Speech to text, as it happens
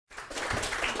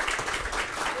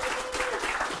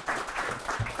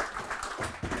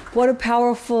What a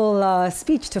powerful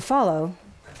speech to follow.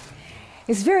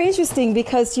 It's very interesting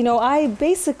because, you know, I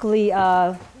basically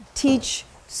teach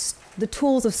the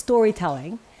tools of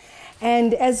storytelling.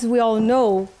 And as we all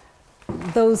know,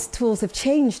 those tools have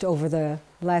changed over the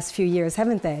last few years,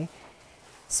 haven't they?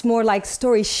 It's more like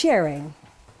story sharing.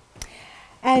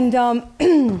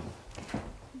 And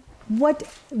what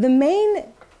the main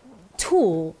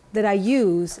tool that I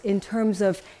use in terms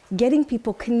of getting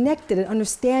people connected and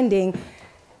understanding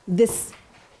this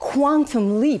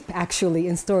quantum leap, actually,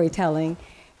 in storytelling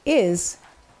is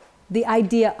the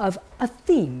idea of a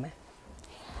theme.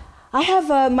 I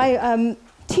have my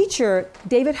teacher,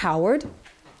 David Howard,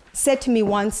 said to me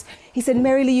once, he said,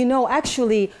 "Mary Lee, you know,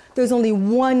 actually, there's only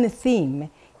one theme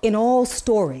in all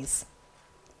stories."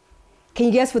 Can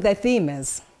you guess what that theme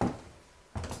is?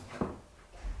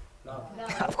 No.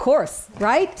 Of course,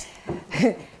 right?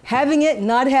 Having it,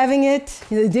 not having it,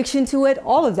 the addiction to it,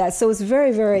 all of that. So it's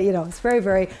very, very, you know, it's very,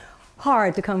 very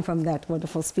hard to come from that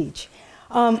wonderful speech.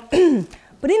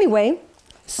 But anyway,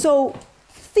 so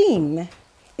theme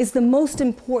is the most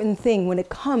important thing when it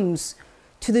comes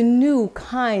to the new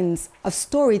kinds of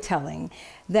storytelling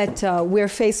that we're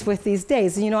faced with these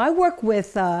days. And, you know, I work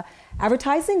with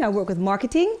advertising, I work with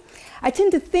marketing. I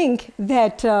tend to think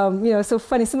that, you know, so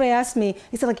funny, somebody asked me,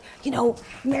 he said, like, you know,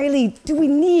 Mary Lee, do we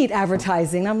need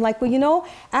advertising? I'm like, well, you know,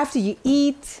 after you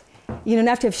eat, you know, and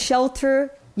after you have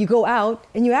shelter, you go out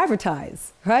and you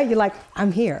advertise, right? You're like,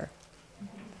 I'm here.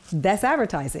 That's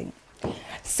advertising.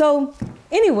 So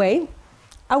anyway,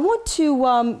 I want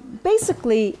to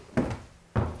basically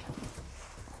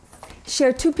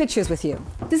share two pictures with you.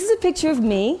 This is a picture of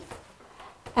me,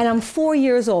 and I'm 4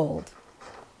 years old.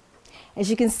 As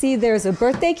you can see, there's a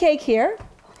birthday cake here,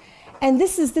 and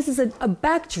this is a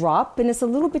backdrop, and it's a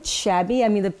little bit shabby. I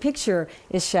mean, the picture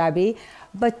is shabby,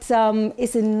 but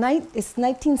it's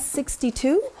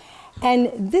 1962,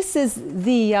 and this is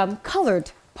the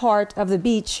colored part of the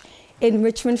beach in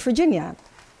Richmond, Virginia.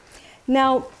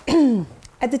 Now,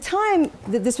 at the time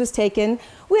that this was taken,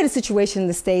 we had a situation in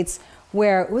the States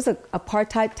where it was an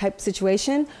apartheid type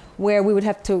situation where we would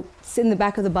have to sit in the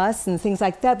back of the bus and things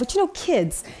like that. But you know,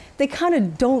 kids, they kind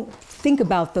of don't think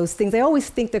about those things. They always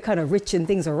think they're kind of rich and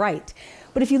things are right.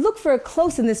 But if you look very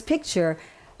close in this picture,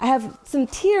 I have some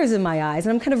tears in my eyes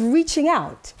and I'm kind of reaching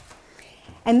out.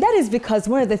 And that is because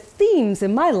one of the themes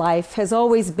in my life has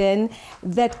always been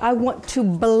that I want to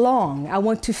belong, I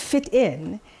want to fit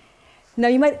in. Now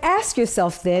you might ask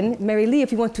yourself then, Mary Lee,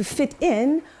 if you want to fit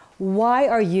in, why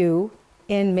are you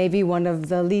in maybe one of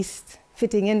the least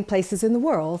fitting in places in the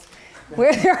world,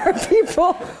 where there are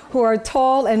people who are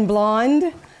tall and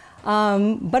blonde?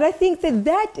 But I think that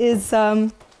that is,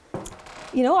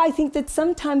 you know, I think that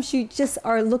sometimes you just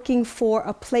are looking for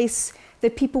a place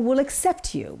that people will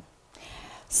accept you.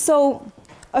 So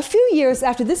a few years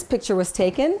after this picture was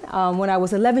taken, when I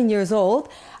was 11 years old,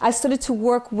 I started to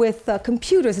work with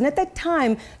computers. And at that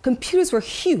time, computers were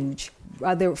huge.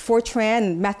 There were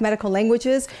Fortran, mathematical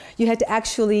languages. You had to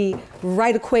actually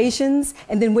write equations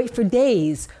and then wait for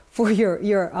days for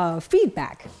your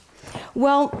feedback.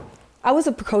 Well, I was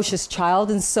a precocious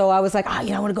child, and so I was like, you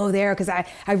know, I want to go there because I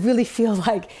really feel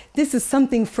like this is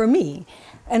something for me.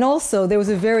 And also, there was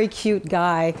a very cute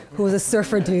guy who was a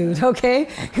surfer dude, okay?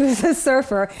 He was a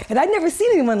surfer, and I'd never seen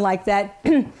anyone like that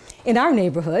in our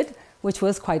neighborhood, which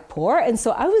was quite poor. And so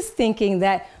I was thinking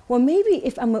that, well, maybe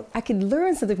if I could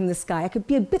learn something from this guy, I could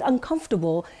be a bit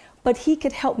uncomfortable, but he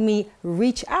could help me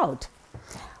reach out.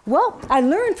 Well, I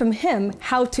learned from him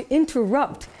how to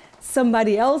interrupt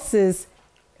somebody else's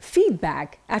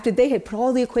feedback after they had put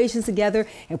all the equations together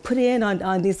and put it in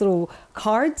on these little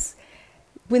cards.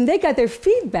 When they got their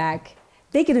feedback,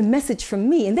 they get a message from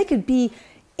me, and they could be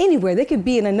anywhere. They could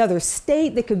be in another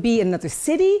state, they could be in another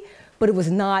city, but it was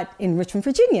not in Richmond,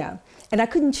 Virginia. And I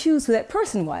couldn't choose who that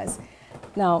person was.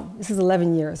 Now, this is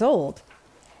 11 years old.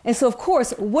 And so, of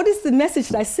course, what is the message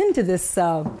that I send to this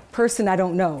person I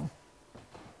don't know?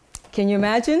 Can you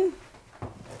imagine?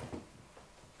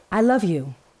 I love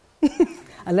you.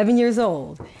 11 years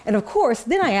old. And of course,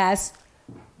 then I asked,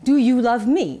 do you love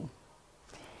me?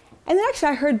 And then actually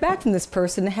I heard back from this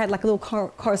person and had like a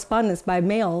little correspondence by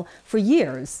mail for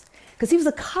years, because he was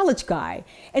a college guy.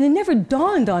 And it never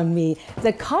dawned on me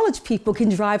that college people can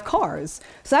drive cars.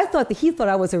 So I thought that he thought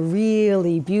I was a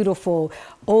really beautiful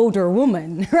older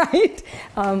woman, right?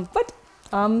 But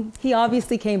he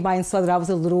obviously came by and saw that I was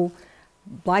a little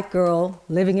black girl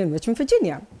living in Richmond,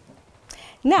 Virginia.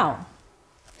 Now,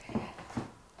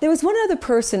 there was one other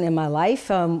person in my life.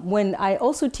 When I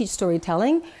also teach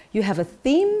storytelling, you have a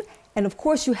theme, and of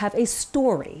course you have a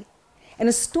story. And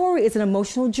a story is an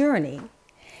emotional journey.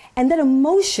 And that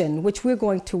emotion, which we're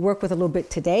going to work with a little bit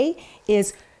today,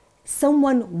 is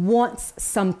someone wants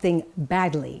something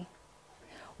badly,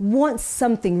 wants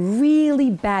something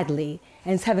really badly,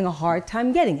 and is having a hard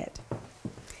time getting it.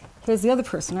 Here's the other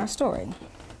person in our story.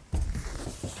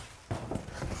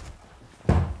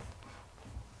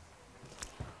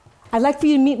 I'd like for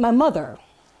you to meet my mother.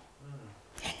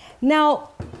 Now,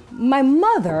 my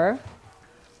mother,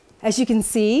 as you can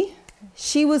see,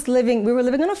 we were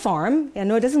living on a farm. I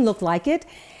know it doesn't look like it.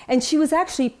 And she was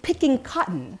actually picking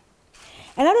cotton.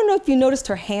 And I don't know if you noticed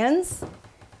her hands.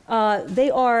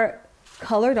 They are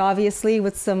colored, obviously,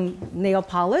 with some nail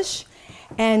polish.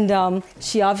 And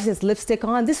she obviously has lipstick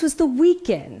on. This was the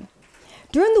weekend.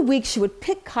 During the week, she would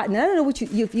pick cotton. I don't know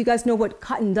if you guys know what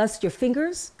cotton does to your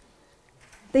fingers.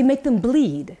 They make them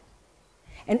bleed.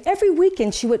 And every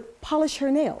weekend, she would polish her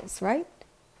nails, right?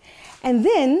 And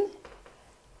then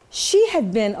she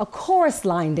had been a chorus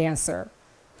line dancer.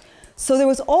 So there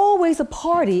was always a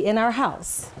party in our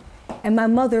house, and my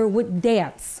mother would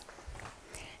dance.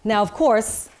 Now, of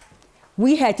course,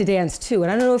 we had to dance too.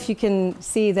 And I don't know if you can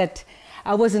see that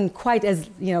I wasn't quite as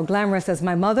glamorous as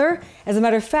my mother. As a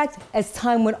matter of fact, as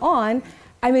time went on,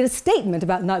 I made a statement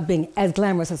about not being as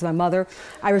glamorous as my mother.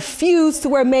 I refused to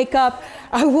wear makeup.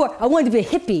 I wanted to be a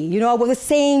hippie. I wore the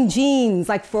same jeans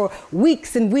like for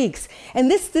weeks and weeks.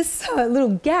 And this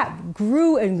little gap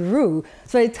grew and grew.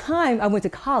 So by the time I went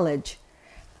to college,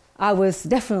 I was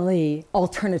definitely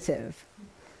alternative.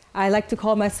 I like to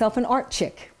call myself an art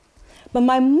chick. But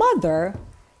my mother,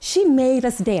 she made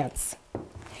us dance.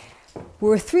 We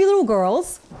were 3 little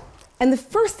girls, and the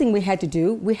first thing we had to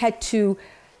do, we had to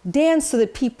dance so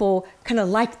that people kind of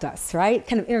liked us, right?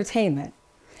 Kind of entertainment.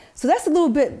 So that's a little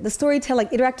bit the storytelling,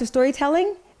 interactive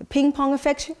storytelling, the ping pong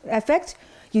effect.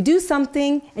 You do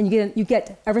something and you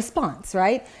get a response,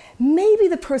 right? Maybe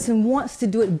the person wants to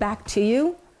do it back to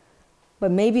you, but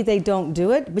maybe they don't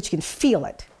do it, but you can feel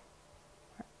it.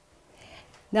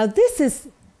 Now this is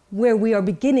where we are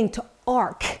beginning to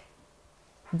arc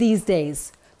these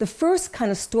days. The first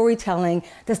kind of storytelling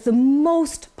that's the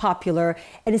most popular,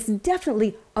 and it's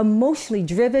definitely emotionally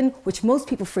driven, which most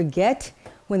people forget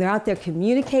when they're out there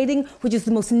communicating, which is the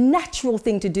most natural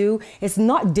thing to do. It's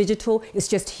not digital, it's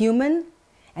just human,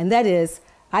 and that is,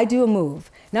 I do a move.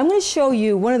 Now I'm going to show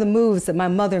you one of the moves that my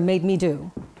mother made me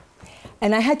do.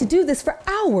 And I had to do this for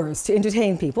hours to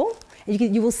entertain people, and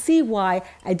you will see why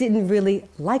I didn't really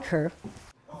like her.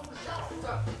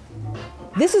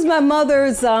 This is my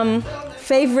mother's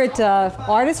favorite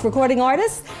recording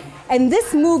artist, and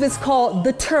this move is called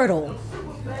the turtle.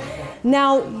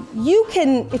 Now, you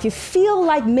can, if you feel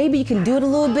like maybe you can do it a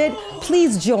little bit,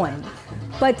 please join.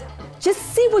 But just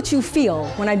see what you feel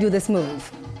when I do this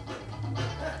move.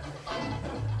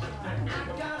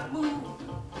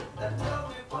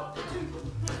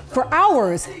 For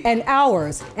hours and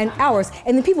hours and hours,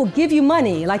 and then people give you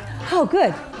money, like, oh,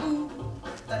 good.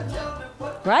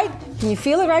 Right? Can you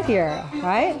feel it right here,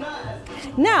 right?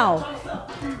 Now,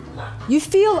 you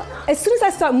feel, as soon as I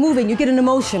start moving, you get an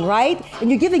emotion, right? And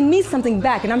you're giving me something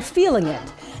back, and I'm feeling it.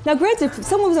 Now, granted, if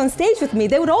someone was on stage with me,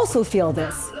 they would also feel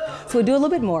this. So we'll do a little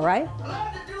bit more, right?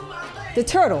 The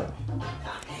turtle.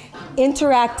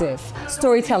 Interactive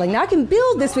storytelling. Now, I can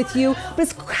build this with you, but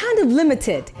it's kind of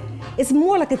limited. It's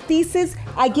more like a thesis.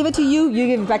 I give it to you, you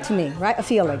give it back to me, right? A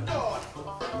feeling.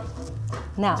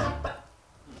 Now,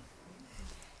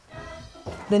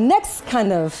 the next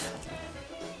kind of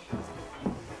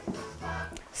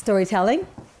storytelling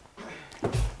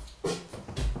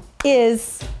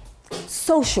is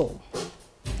social.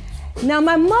 Now,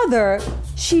 my mother,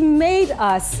 she made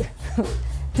us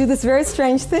do this very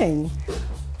strange thing.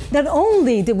 Not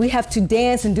only did we have to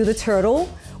dance and do the turtle,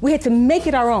 we had to make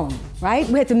it our own, right?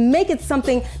 We had to make it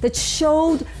something that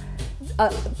showed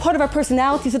part of our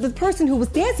personality, so the person who was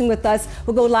dancing with us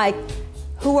would go like,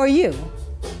 who are you?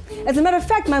 As a matter of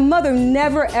fact, my mother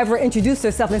never ever introduced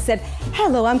herself and said,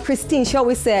 hello, I'm Christine. She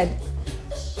always said,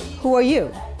 who are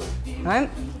you?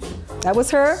 Right? That was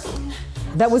her.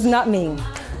 That was not me.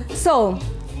 So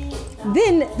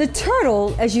then the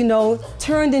turtle, as you know,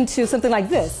 turned into something like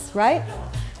this, right?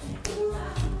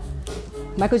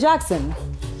 Michael Jackson.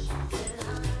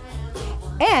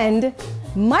 And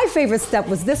my favorite step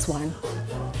was this one,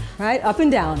 right? Up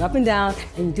and down,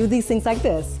 and you do these things like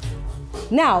this.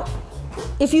 Now,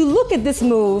 if you look at this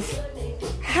move,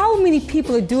 how many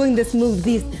people are doing this move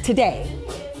today?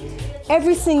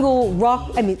 Every single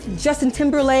Justin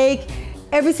Timberlake,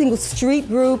 every single street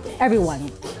group,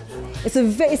 everyone.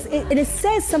 And it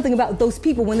says something about those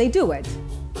people when they do it.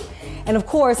 And of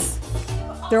course,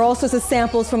 there are all sorts of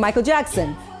samples from Michael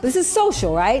Jackson. This is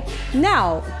social, right?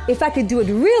 Now, if I could do it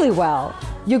really well,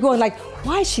 you're going like,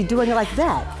 why is she doing it like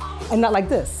that and not like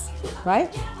this,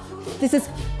 right? This is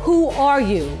who are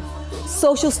you?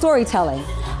 Social storytelling.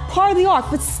 Part of the arc,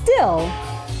 but still,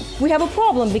 we have a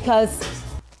problem because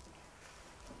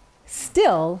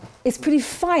still, it's pretty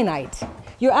finite.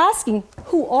 You're asking,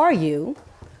 who are you?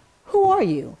 Who are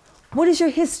you? What is your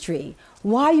history?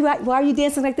 Why are you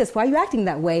dancing like this? Why are you acting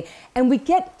that way? And we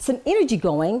get some energy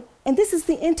going, and this is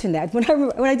the internet.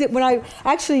 When I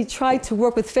actually tried to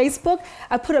work with Facebook,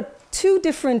 I put up 2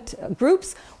 different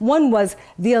groups. One was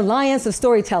the Alliance of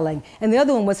Storytelling, and the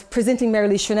other one was Presenting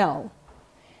Merrily Sjönell.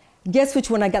 Guess which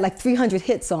one I got like 300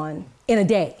 hits on in a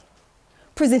day?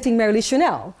 Presenting Merrily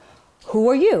Sjönell. Who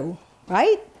are you,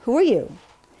 right? Who are you?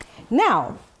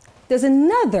 Now, there's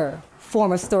another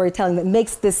form of storytelling that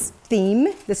makes this theme,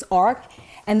 this arc,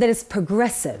 and that is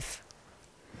progressive.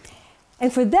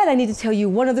 And for that, I need to tell you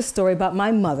one other story about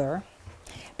my mother,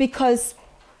 because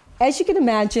as you can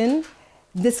imagine,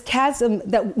 this chasm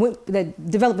that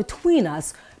developed between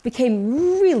us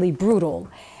became really brutal.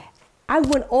 I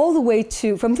went all the way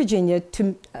from Virginia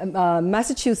to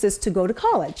Massachusetts to go to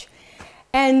college.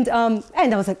 And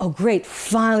I was like, oh great,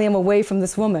 finally I'm away from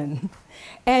this woman.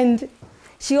 And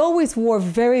she always wore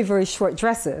very, very short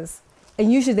dresses.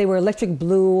 And usually they were electric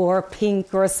blue or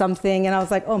pink or something. And I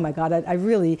was like, oh my God,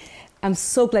 I'm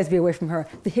so glad to be away from her,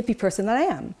 the hippie person that I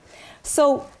am.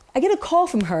 So I get a call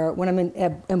from her when I'm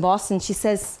in Boston. She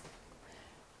says,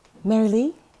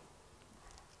 Merrily,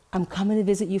 I'm coming to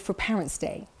visit you for Parents'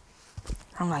 Day.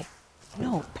 I'm like,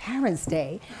 no, Parents'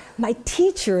 Day. My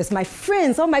teachers, my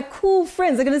friends, all my cool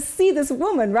friends are gonna see this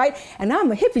woman, right? And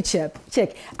I'm a hippie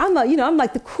chick. I'm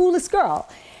like the coolest girl.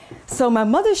 So my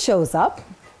mother shows up.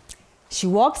 She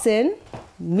walks in,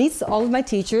 meets all of my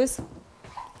teachers,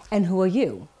 and who are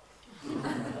you?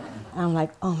 I'm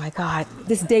like, oh my God,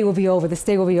 this day will be over, this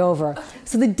day will be over.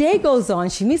 So the day goes on,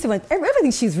 she meets everyone,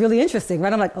 everything she's really interesting,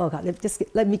 right? I'm like, oh God,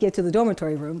 let me get to the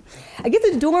dormitory room. I get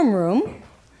to the dorm room,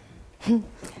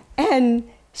 and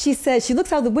she says, she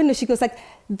looks out the window, she goes like,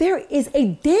 there is a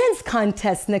dance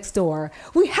contest next door.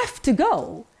 We have to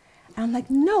go. And I'm like,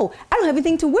 no, I don't have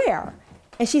anything to wear.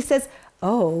 And she says,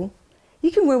 oh,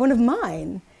 you can wear one of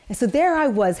mine. And so there I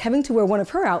was having to wear one of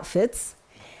her outfits.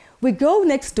 We go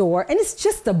next door, and it's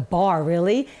just a bar,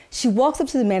 really. She walks up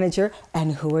to the manager,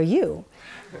 and who are you?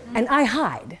 And I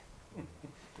hide.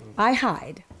 I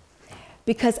hide.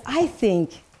 Because I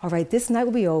think, all right, this night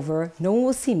will be over, no one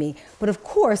will see me. But of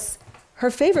course, her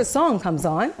favorite song comes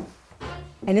on,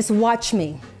 and it's Watch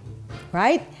Me,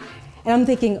 right? And I'm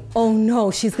thinking, oh no,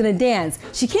 she's gonna dance.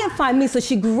 She can't find me, so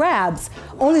she grabs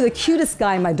only the cutest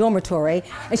guy in my dormitory,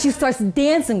 and she starts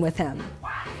dancing with him.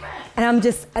 And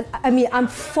I'm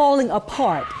falling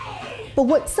apart.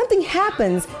 But something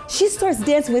happens, she starts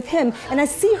dancing with him, and I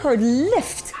see her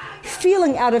lift,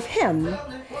 feeling out of him,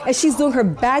 as she's doing her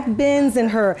back bends and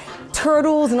her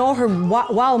turtles and all her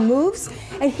wild moves.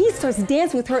 And he starts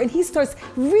dancing with her, and he starts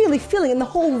really feeling it, and the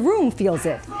whole room feels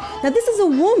it. Now this is a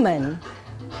woman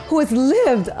who has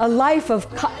lived a life of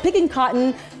picking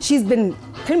cotton. She's been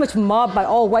pretty much mobbed by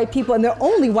all white people, and there are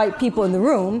only white people in the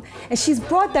room, and she's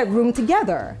brought that room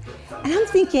together. And I'm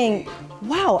thinking,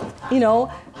 wow,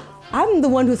 I'm the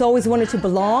one who's always wanted to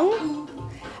belong.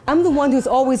 I'm the one who's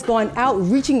always gone out,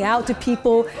 reaching out to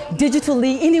people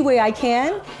digitally any way I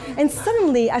can. And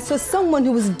suddenly I saw someone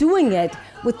who was doing it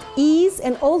with ease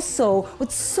and also with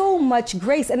so much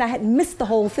grace, and I had missed the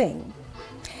whole thing.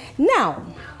 Now,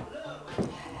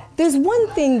 there's one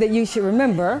thing that you should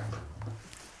remember,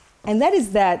 and that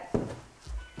is that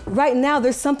right now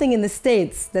there's something in the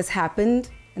States that's happened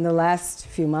in the last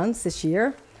few months, this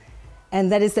year,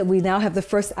 and that is that we now have the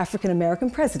first African-American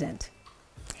president.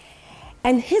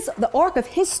 And the arc of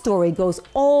his story goes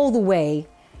all the way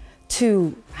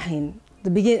to,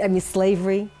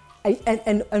 slavery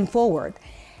and forward.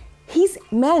 He's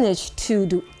managed to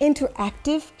do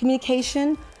interactive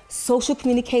communication, social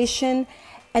communication,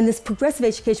 and this progressive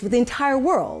education with the entire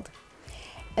world.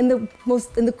 And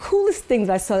the coolest thing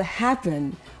that I saw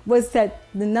happen was that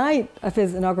the night of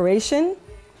his inauguration,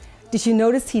 did you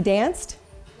notice he danced?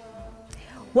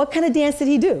 What kind of dance did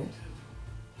he do?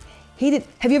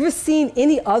 Have you ever seen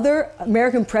any other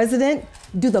American president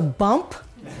do the bump?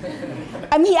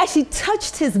 He actually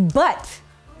touched his butt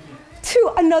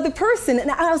to another person, and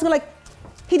I was like,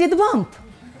 he did the bump.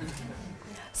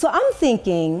 So I'm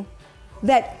thinking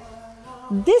that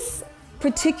this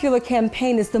particular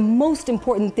campaign is the most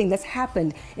important thing that's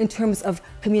happened in terms of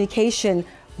communication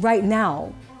right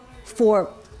now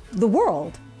for the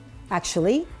world,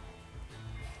 actually.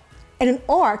 And an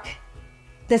arc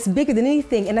that's bigger than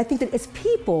anything. And I think that as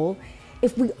people,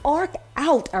 if we arc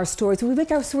out our stories, if we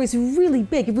make our stories really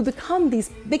big, if we become these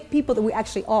big people that we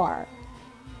actually are,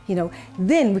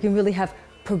 then we can really have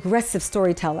progressive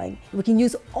storytelling. We can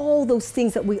use all those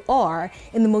things that we are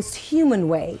in the most human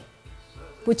way,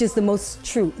 which is the most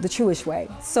true, the truest way.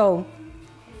 So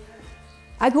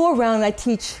I go around and I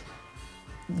teach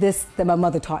this that my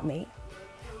mother taught me.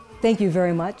 Thank you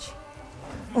very much.